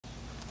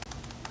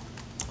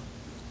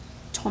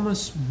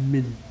Thomas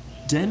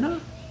Medina?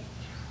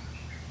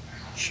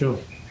 Sure.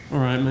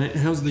 Alright, mate,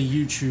 how's the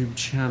YouTube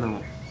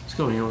channel? It's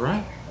going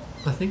alright,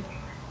 I think.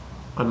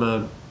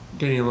 I'm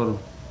getting a lot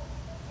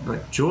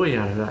of joy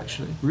out of it,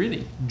 actually.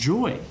 Really?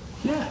 Joy?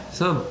 Yeah,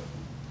 some.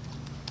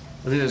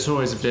 I mean, it's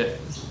always a bit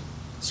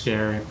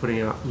scary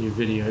putting out new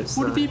videos.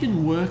 What have you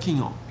been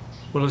working on?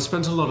 Well, I've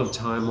spent a lot of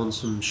time on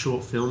some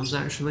short films,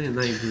 actually, and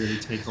they really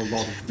take a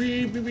lot of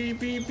beep, beep,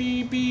 beep,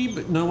 beep, beep,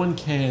 but no one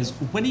cares.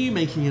 When are you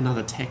making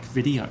another tech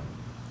video?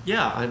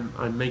 Yeah,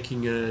 I'm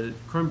making a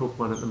Chromebook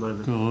one at the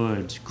moment.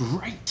 Good.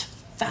 Great.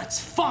 That's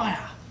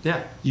fire.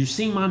 Yeah. You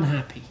seem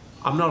unhappy.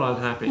 I'm not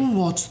unhappy.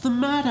 What's the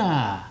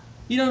matter?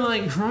 You don't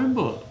like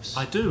Chromebooks?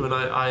 I do, and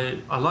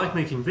I like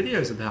making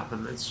videos about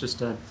them. It's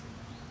just I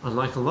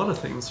like a lot of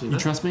things, you know? You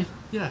trust me?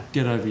 Yeah.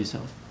 Get over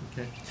yourself.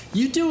 Okay.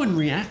 You doing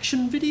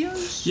reaction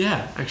videos?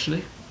 Yeah,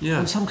 actually. Yeah.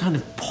 On some kind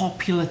of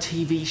popular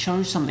TV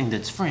show? Something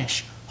that's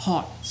fresh,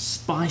 hot,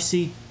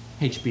 spicy?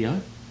 HBO?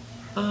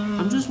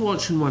 I'm just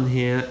watching one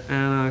here,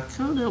 and I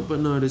can't help but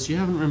notice you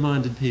haven't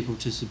reminded people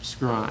to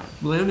subscribe.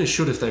 Well, they only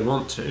should if they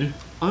want to.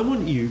 I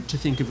want you to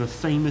think of a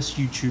famous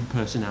YouTube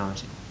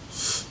personality.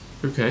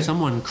 Okay.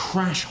 Someone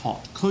crash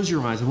hot. Close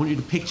your eyes. I want you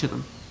to picture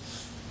them.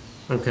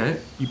 Okay.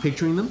 You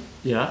picturing them?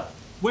 Yeah.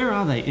 Where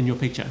are they in your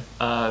picture?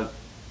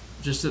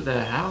 Just at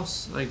their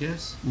house, I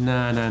guess.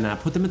 No.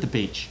 Put them at the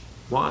beach.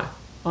 Why?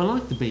 I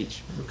like the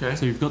beach. Okay.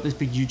 So you've got this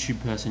big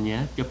YouTube person,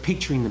 yeah? You're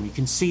picturing them. You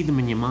can see them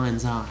in your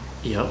mind's eye.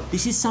 Yep.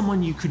 This is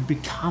someone you could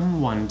become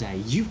one day.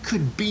 You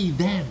could be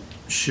them.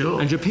 Sure.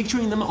 And you're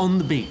picturing them on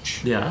the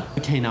beach. Yeah.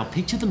 Okay, now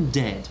picture them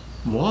dead.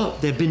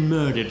 What? They've been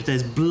murdered.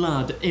 There's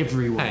blood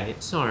everywhere. Hey,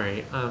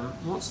 sorry.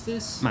 What's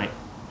this? Mate,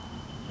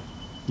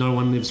 no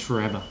one lives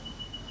forever.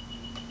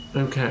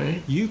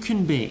 Okay. You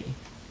can be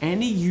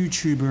any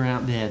YouTuber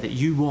out there that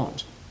you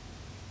want.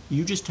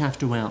 You just have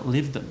to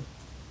outlive them.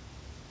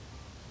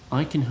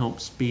 I can help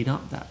speed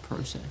up that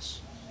process.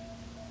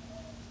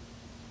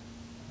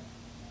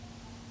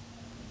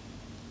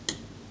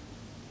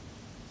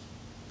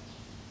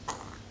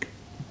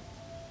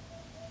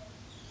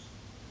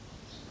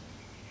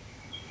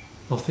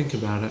 I'll think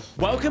about it.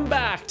 Welcome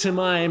back to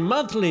my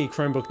monthly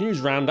Chromebook News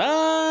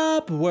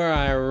Roundup, where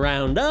I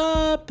round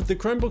up the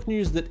Chromebook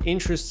news that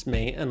interests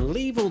me and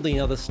leave all the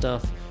other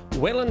stuff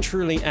well and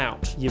truly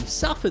out. You've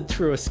suffered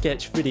through a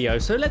sketch video,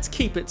 so let's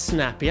keep it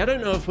snappy. I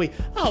don't know if we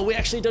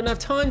actually don't have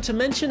time to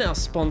mention our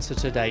sponsor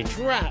today.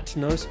 Drat,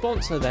 no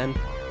sponsor then.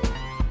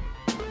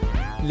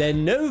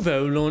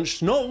 Lenovo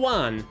launched not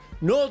one,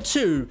 not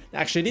two,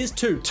 actually it is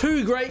two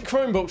great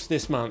Chromebooks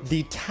this month.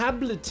 The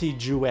tablety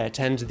Duet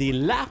and the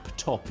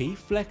laptopy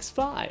Flex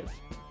 5.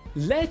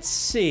 Let's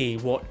see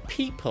what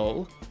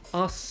people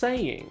are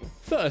saying.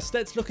 First,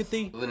 let's look at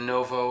the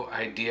Lenovo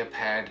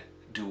Ideapad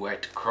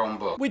Duet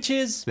Chromebook, which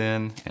is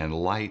thin and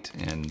light,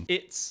 and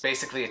it's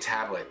basically a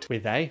tablet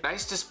with a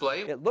nice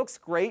display. It looks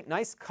great,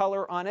 nice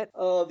color on it.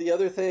 The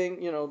other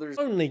thing, you know, there's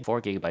only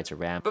 4 gigabytes of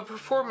RAM. But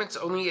performance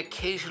only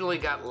occasionally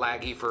got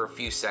laggy for a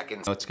few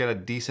seconds. it's got a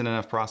decent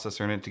enough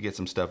processor in it to get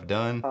some stuff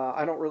done.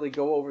 I don't really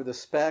go over the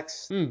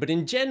specs. but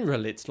in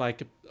general, it's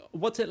like,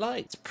 what's it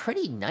like? It's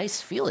pretty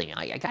nice feeling.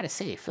 I gotta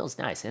say, it feels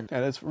nice. And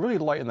it's really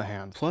light in the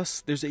hand.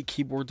 Plus, there's a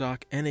keyboard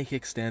dock and a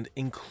kickstand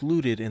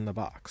included in the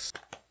box.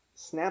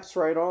 Snaps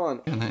right on.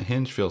 And that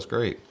hinge feels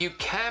great. You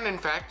can, in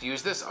fact,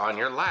 use this on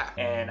your lap.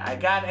 And I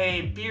got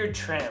a beard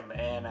trim,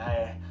 and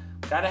I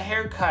got a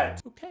haircut.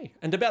 Okay,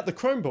 and about the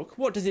Chromebook,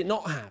 what does it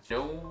not have?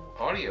 No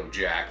audio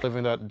jack.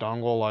 Living that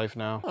dongle life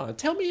now. Oh,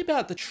 tell me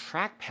about the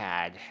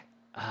trackpad,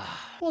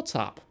 what's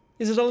up?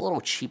 Is it a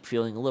little cheap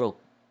feeling, a little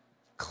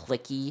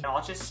clicky?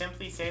 I'll just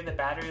simply say the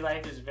battery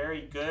life is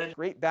very good.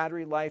 Great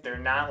battery life. They're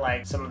not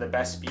like some of the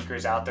best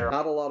speakers out there.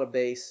 Not a lot of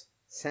bass.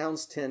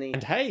 Sounds tinny.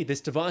 And hey,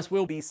 this device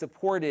will Be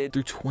supported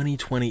Through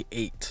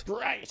 2028.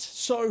 great.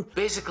 So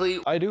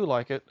Basically, I do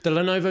like it. the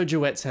Lenovo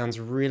Duet sounds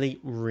really,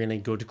 really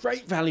good.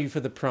 Great value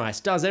for the price.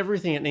 Does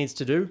everything it needs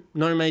to do.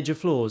 No major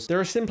flaws. There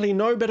are simply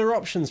no better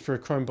options for a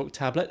Chromebook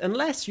tablet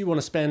unless you want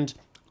to spend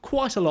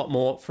quite a lot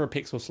more for a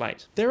Pixel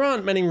Slate. There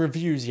aren't many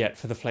reviews yet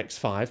for the Flex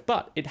 5,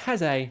 but it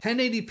has a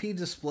 1080p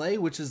display,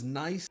 which is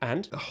nice.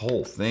 and The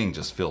whole thing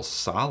just feels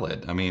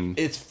solid. I mean,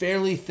 It's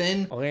fairly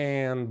thin.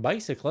 and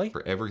basically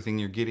for everything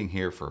you're getting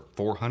here for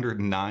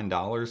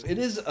 $409. It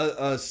is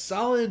a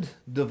solid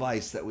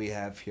device that we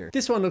have here.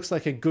 this one looks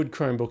like a good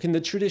Chromebook in the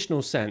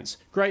traditional sense.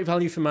 Great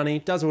value for money,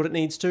 does what it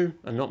needs to,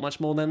 and not much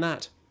more than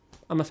that.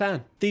 I'm a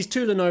fan. These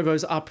two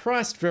Lenovos are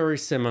priced very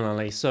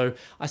similarly, so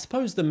I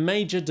suppose the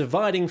major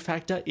dividing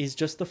factor is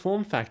just the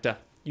form factor.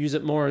 Use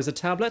it more as a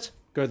tablet,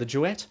 go the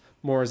Duet,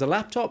 more as a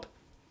laptop,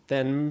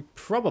 then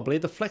probably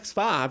the Flex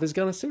 5 is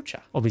gonna suit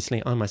ya.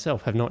 Obviously, I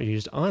myself have not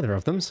used either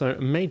of them, so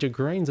major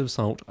grains of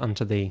salt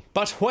unto thee.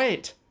 But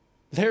wait!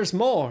 There's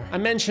more! I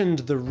mentioned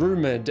the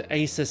rumored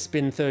Acer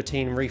Spin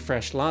 13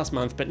 refresh last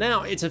month, but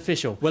now it's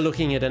official. We're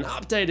looking at an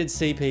updated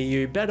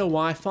CPU, better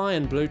Wi-Fi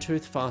and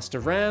Bluetooth, faster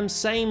RAM,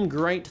 same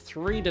great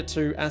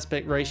 3:2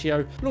 aspect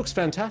ratio, looks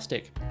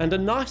fantastic, and a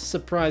nice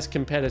surprise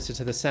competitor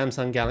to the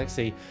Samsung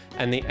Galaxy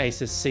and the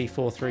Acer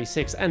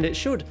C436, and it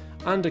should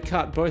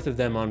undercut both of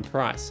them on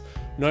price.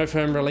 No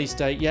firm release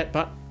date yet,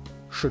 but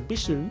should be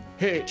soon.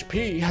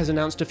 HP has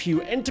announced a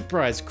few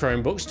enterprise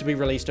Chromebooks to be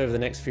released over the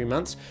next few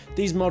months.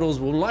 These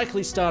models will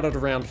likely start at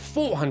around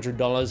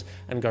 $400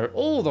 and go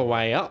all the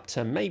way up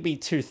to maybe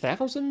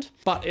 $2,000.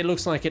 But it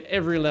looks like at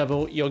every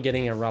level you're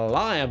getting a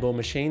reliable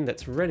machine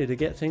that's ready to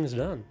get things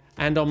done.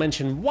 And I'll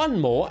mention one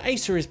more.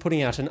 Acer is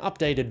putting out an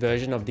updated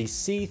version of the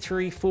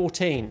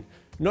C314.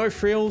 No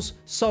frills,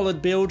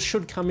 solid build,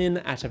 should come in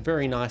at a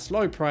very nice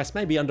low price,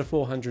 maybe under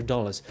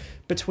 $400.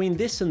 Between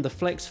this and the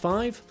Flex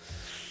 5,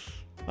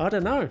 I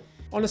don't know.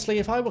 Honestly,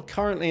 if I were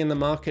currently in the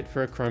market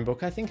for a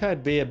Chromebook, I think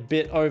I'd be a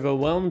bit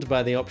overwhelmed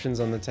by the options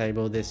on the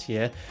table this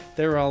year.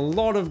 There are a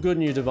lot of good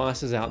new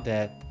devices out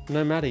there,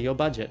 no matter your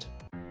budget.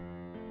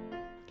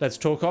 Let's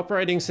talk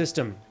operating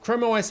system.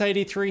 Chrome OS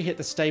 83 hit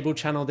the stable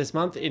channel this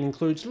month. It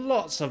includes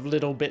lots of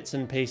little bits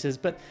and pieces,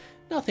 but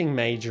nothing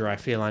major I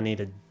feel I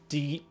need a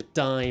deep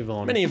dive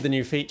on. Many of the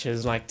new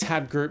features like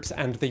tab groups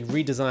and the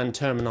redesigned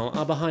terminal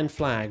are behind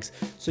flags,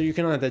 so you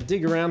can either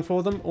dig around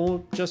for them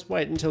or just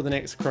wait until the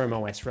next Chrome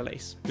OS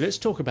release. Let's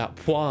talk about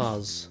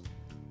PWAs.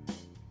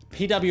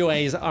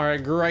 PWAs are a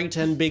great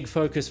and big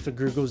focus for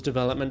Google's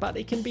development, but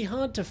it can be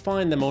hard to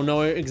find them or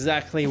know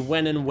exactly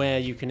when and where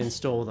you can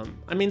install them.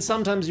 I mean,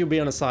 sometimes you'll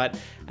be on a site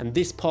and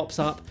this pops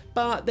up,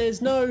 but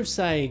there's no,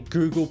 say,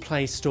 Google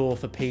Play Store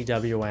for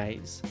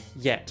PWAs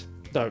yet,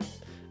 though.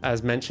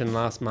 As mentioned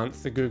last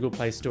month, the Google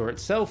Play Store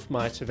itself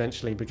might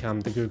eventually become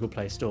the Google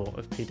Play Store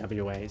of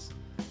PWAs.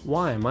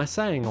 Why am I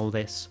saying all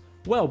this?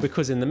 Well,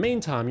 because in the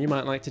meantime, you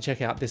might like to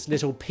check out this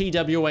little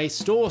PWA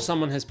store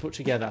someone has put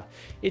together.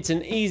 It's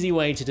an easy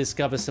way to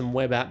discover some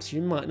web apps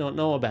you might not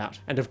know about.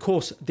 And of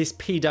course, this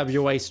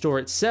PWA store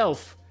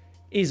itself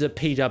is a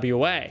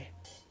PWA.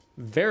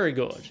 Very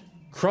good.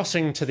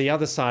 Crossing to the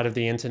other side of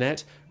the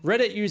internet,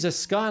 Reddit user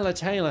Skylar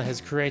Taylor has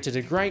created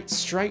a great,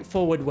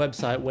 straightforward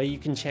website where you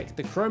can check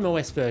the Chrome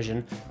OS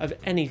version of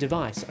any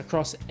device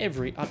across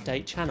every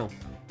update channel.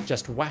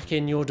 Just whack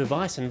in your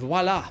device and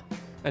voila!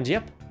 And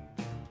yep,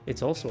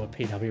 it's also a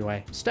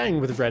PWA. Staying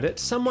with Reddit,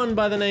 someone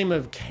by the name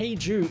of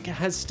KJuke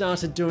has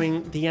started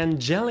doing the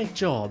angelic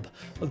job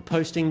of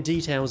posting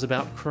details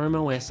about Chrome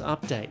OS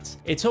updates.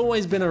 It's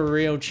always been a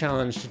real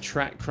challenge to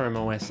track Chrome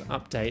OS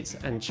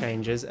updates and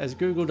changes as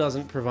Google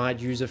doesn't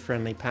provide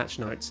user-friendly patch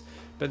notes,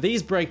 but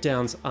these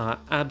breakdowns are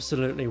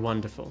absolutely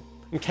wonderful.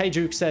 And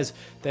KJuke says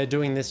they're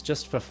doing this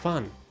just for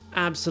fun.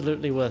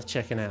 Absolutely worth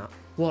checking out.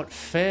 What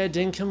fair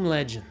dinkum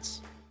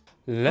legends.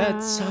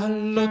 Let's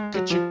look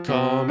at your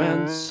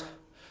comments.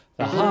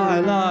 The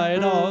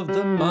highlight of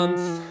the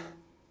month.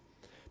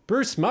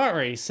 Bruce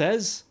Murray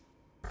says,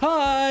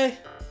 hi.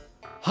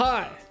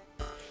 Hi.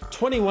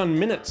 21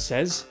 Minutes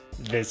says,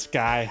 this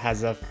guy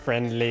has a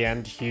friendly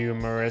and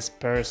humorous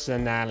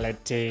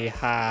personality,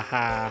 ha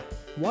ha.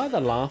 Why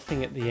the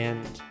laughing at the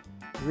end?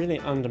 It really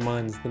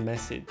undermines the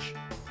message.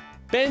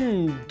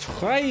 Ben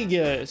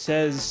Traeger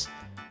says,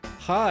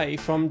 hi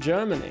from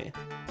Germany.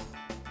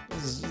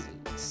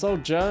 So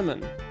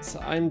German. So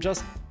I'm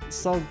just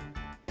so...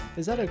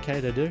 Is that okay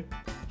to do?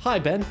 Hi,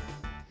 Ben.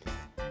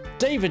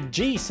 David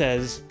G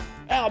says,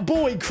 our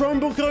boy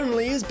Chromebook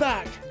Only is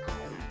back.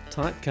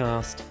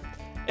 Typecast.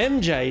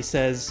 MJ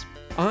says,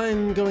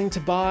 I'm going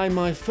to buy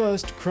my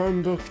first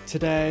Chromebook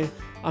today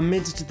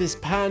amidst this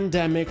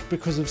pandemic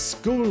because of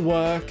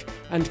schoolwork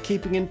and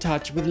keeping in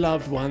touch with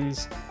loved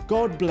ones.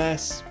 God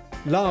bless.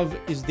 Love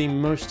is the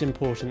most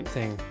important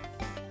thing.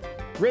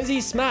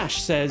 Resi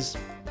Smash says,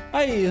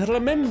 I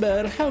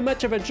remember how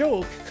much of a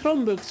joke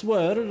Chromebooks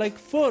were like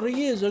 4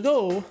 years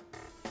ago.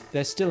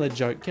 They're still a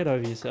joke, get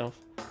over yourself.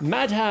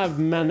 Madhav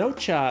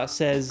Manocha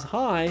says,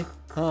 hi.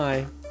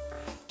 Hi.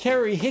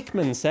 Kerry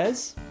Hickman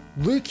says,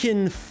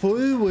 looking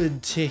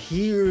forward to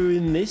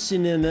hearing this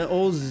in an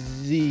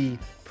Aussie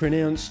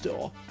pronounced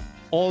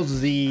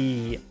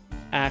Aussie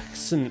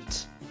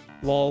accent.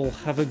 Lol,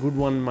 have a good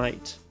one,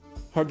 mate.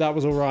 Hope that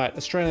was alright.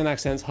 Australian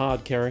accent's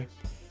hard, Kerry.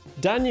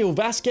 Daniel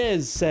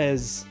Vasquez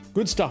says,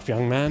 good stuff,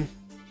 young man.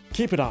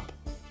 Keep it up.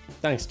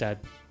 Thanks, Dad.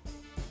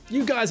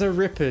 You guys are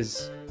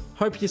rippers.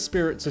 Hope your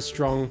spirits are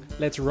strong.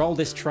 Let's roll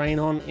this train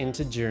on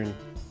into June.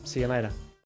 See you later.